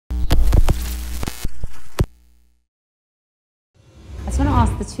want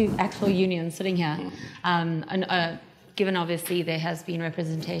to ask the two actual unions sitting here, given obviously there has been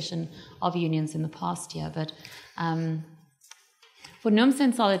representation of unions in the past year, but for Numsa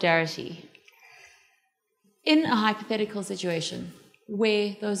and Solidarity, in a hypothetical situation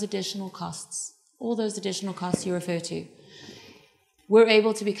where those additional costs, all those additional costs you refer to, we're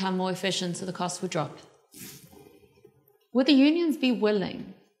able to become more efficient so the costs would drop, would the unions be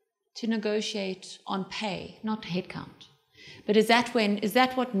willing to negotiate on pay, not headcount? But is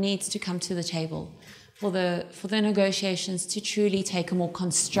that what needs to come to the table for the negotiations to truly take a more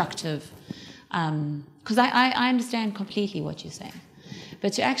constructive? Because I understand completely what you're saying,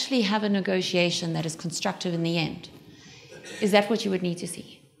 but to actually have a negotiation that is constructive in the end, is that what you would need to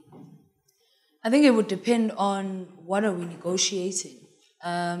see? I think it would depend on what are we negotiating.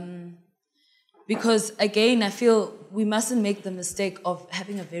 Because again, I feel we mustn't make the mistake of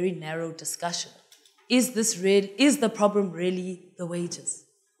having a very narrow discussion. Is the problem really the wages?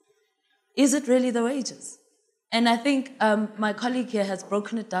 Is it really the wages? And I think my colleague here has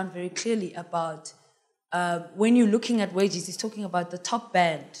broken it down very clearly about when you're looking at wages, he's talking about the top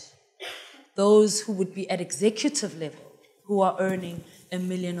band, those who would be at executive level, who are earning $1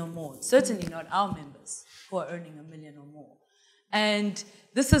 million or more. Certainly not our members who are earning $1 million or more. And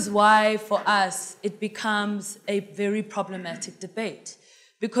this is why, for us, it becomes a very problematic debate.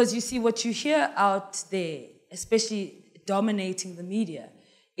 Because you see, what you hear out there, especially dominating the media,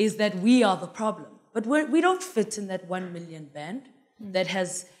 is that we are the problem. But we don't fit in that 1 million band that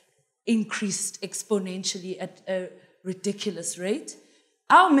has increased exponentially at a ridiculous rate.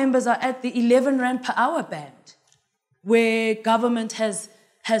 Our members are at the 11 Rand per hour band, where government has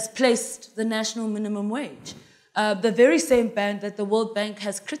placed the national minimum wage. The very same band that the World Bank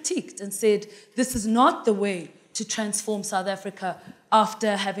has critiqued and said, this is not the way to transform South Africa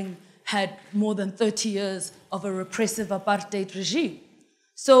after having had more than 30 years of a repressive apartheid regime.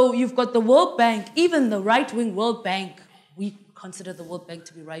 So you've got the World Bank, even the right-wing World Bank, we consider the World Bank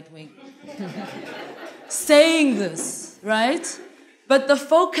to be right-wing, saying this, right? But the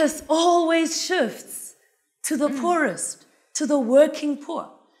focus always shifts to the poorest, to the working poor,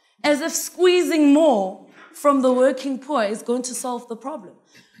 as if squeezing more from the working poor is going to solve the problem.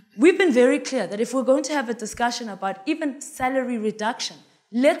 We've been very clear that if we're going to have a discussion about even salary reduction,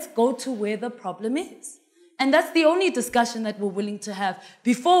 let's go to where the problem is. And that's the only discussion that we're willing to have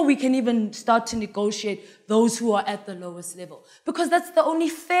before we can even start to negotiate those who are at the lowest level. Because that's the only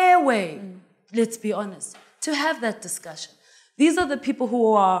fair way, let's be honest, to have that discussion. These are the people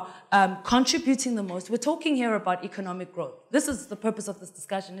who are contributing the most. We're talking here about economic growth. This is the purpose of this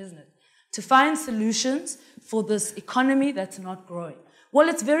discussion, isn't it? To find solutions for this economy that's not growing. Well,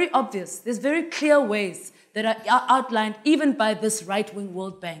 it's very obvious. There's very clear ways that are outlined even by this right-wing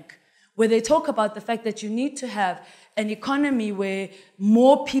World Bank, where they talk about the fact that you need to have an economy where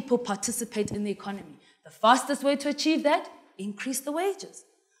more people participate in the economy. The fastest way to achieve that, increase the wages.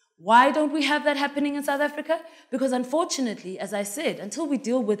 Why don't we have that happening in South Africa? Because unfortunately, as I said, until we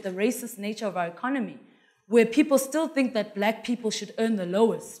deal with the racist nature of our economy, where people still think that black people should earn the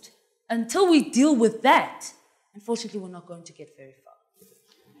lowest, until we deal with that, unfortunately, we're not going to get very far.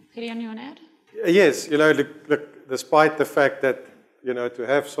 Gideon, you want to add? Yes, look, despite the fact that, to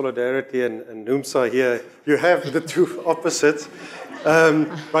have Solidarity and Numsa here, you have the two opposites.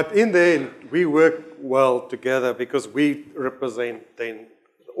 But in the end, we work well together because we represent then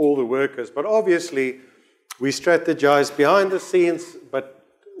all the workers. But obviously, we strategize behind the scenes, but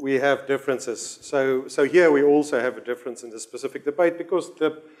we have differences. So here we also have a difference in the specific debate because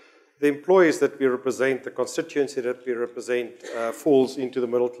the employees that we represent, the constituency that we represent, falls into the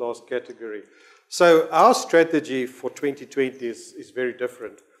middle class category. So our strategy for 2020 is very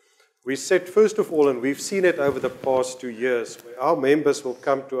different. We said, first of all, and we've seen it over the past 2 years, where our members will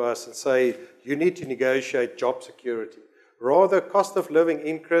come to us and say, you need to negotiate job security. Rather, cost of living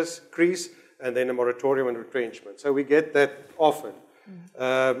increase and then a moratorium on retrenchment. So we get that often.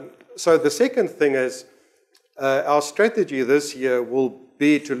 So the second thing is, our strategy this year will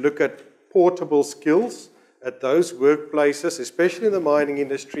be to look at portable skills at those workplaces, especially in the mining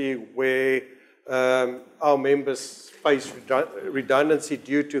industry, where our members face redundancy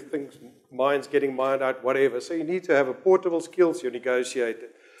due to things, mines getting mined out, whatever. So you need to have a portable skills, you negotiate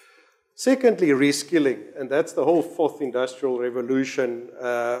it. Secondly, reskilling, and that's the whole fourth industrial revolution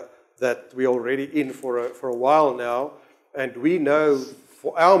that we're already in for a while now. And we know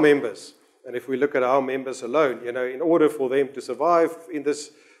for our members, and if we look at our members alone, in order for them to survive in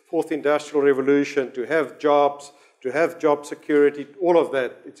this fourth industrial revolution, to have jobs, to have job security, all of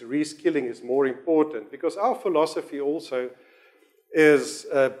that, it's reskilling is more important because our philosophy also is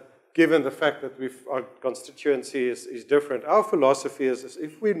given the fact that our constituency is different. Our philosophy is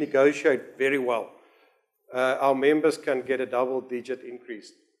if we negotiate very well, our members can get a double-digit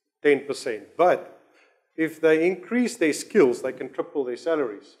increase, 10%. But if they increase their skills, they can triple their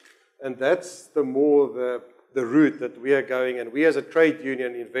salaries. And that's the route that we are going. And we as a trade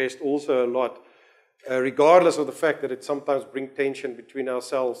union invest also a lot, regardless of the fact that it sometimes brings tension between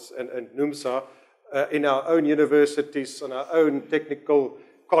ourselves and Numsa, in our own universities, on our own technical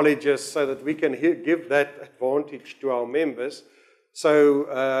colleges, so that we can give that advantage to our members. So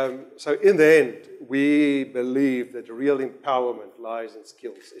in the end, we believe that real empowerment lies in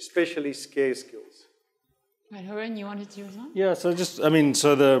skills, especially scarce skills. Right, Haroon, you wanted to respond? Yeah, so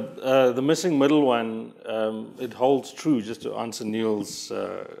so the missing middle one, it holds true, just to answer Neil's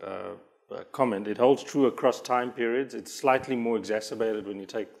comment, it holds true across time periods. It's slightly more exacerbated when you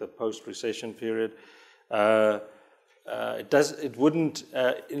take the post-recession period. It wouldn't,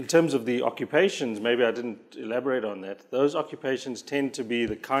 in terms of the occupations, maybe I didn't elaborate on that, those occupations tend to be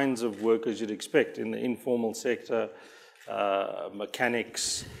the kinds of workers you'd expect in the informal sector,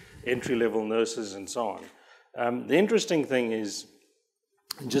 mechanics, entry-level nurses, and so on. The interesting thing is,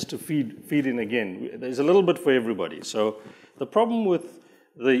 just to feed in again, there's a little bit for everybody. So the problem with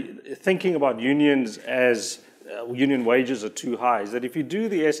thinking about unions as union wages are too high is that if you do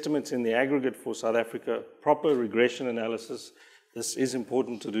the estimates in the aggregate for South Africa, proper regression analysis, this is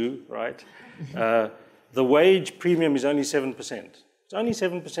important to do, right? The wage premium is only 7%. It's only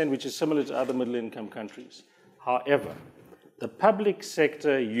 7%, which is similar to other middle-income countries. However, the public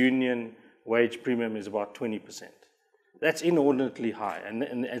sector union wage premium is about 20%. That's inordinately high.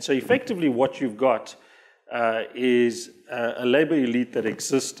 And so effectively what you've got is a labor elite that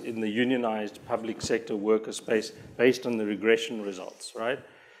exists in the unionized public sector worker space based on the regression results, right?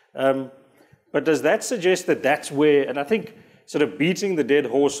 But does that suggest that that's where, and I think sort of beating the dead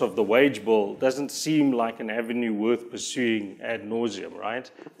horse of the wage bill doesn't seem like an avenue worth pursuing ad nauseum,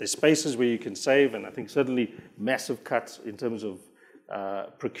 right? There's spaces where you can save, and I think certainly massive cuts in terms of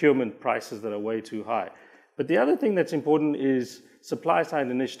procurement prices that are way too high. But the other thing that's important is supply-side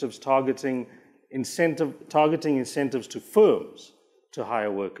initiatives targeting incentives to firms to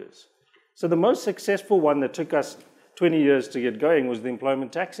hire workers. So the most successful one that took us 20 years to get going was the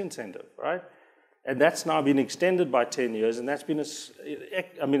employment tax incentive, right? And that's now been extended by 10 years, and that's been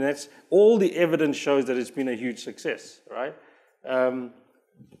that's all the evidence shows that it's been a huge success, right?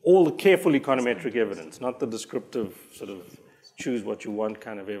 All the careful econometric evidence, not the descriptive sort of choose what you want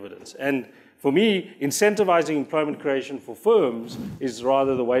kind of evidence. And for me, incentivizing employment creation for firms is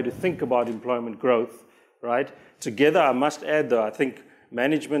rather the way to think about employment growth, right? Together, I must add, though, I think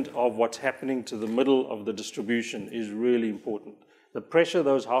management of what's happening to the middle of the distribution is really important. The pressure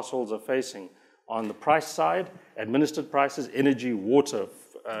those households are facing on the price side, administered prices, energy, water,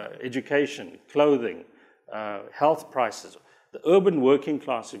 education, clothing, health prices. The urban working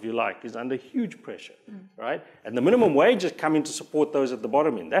class, if you like, is under huge pressure, right? And the minimum wage is coming to support those at the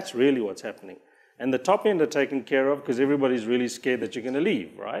bottom end. That's really what's happening. And the top end are taken care of because everybody's really scared that you're going to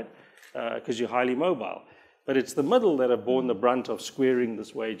leave, right? Because you're highly mobile. But it's the middle that have borne the brunt of squaring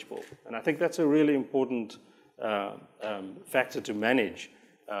this wage bill. And I think that's a really important factor to manage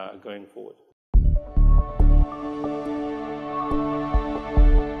going forward.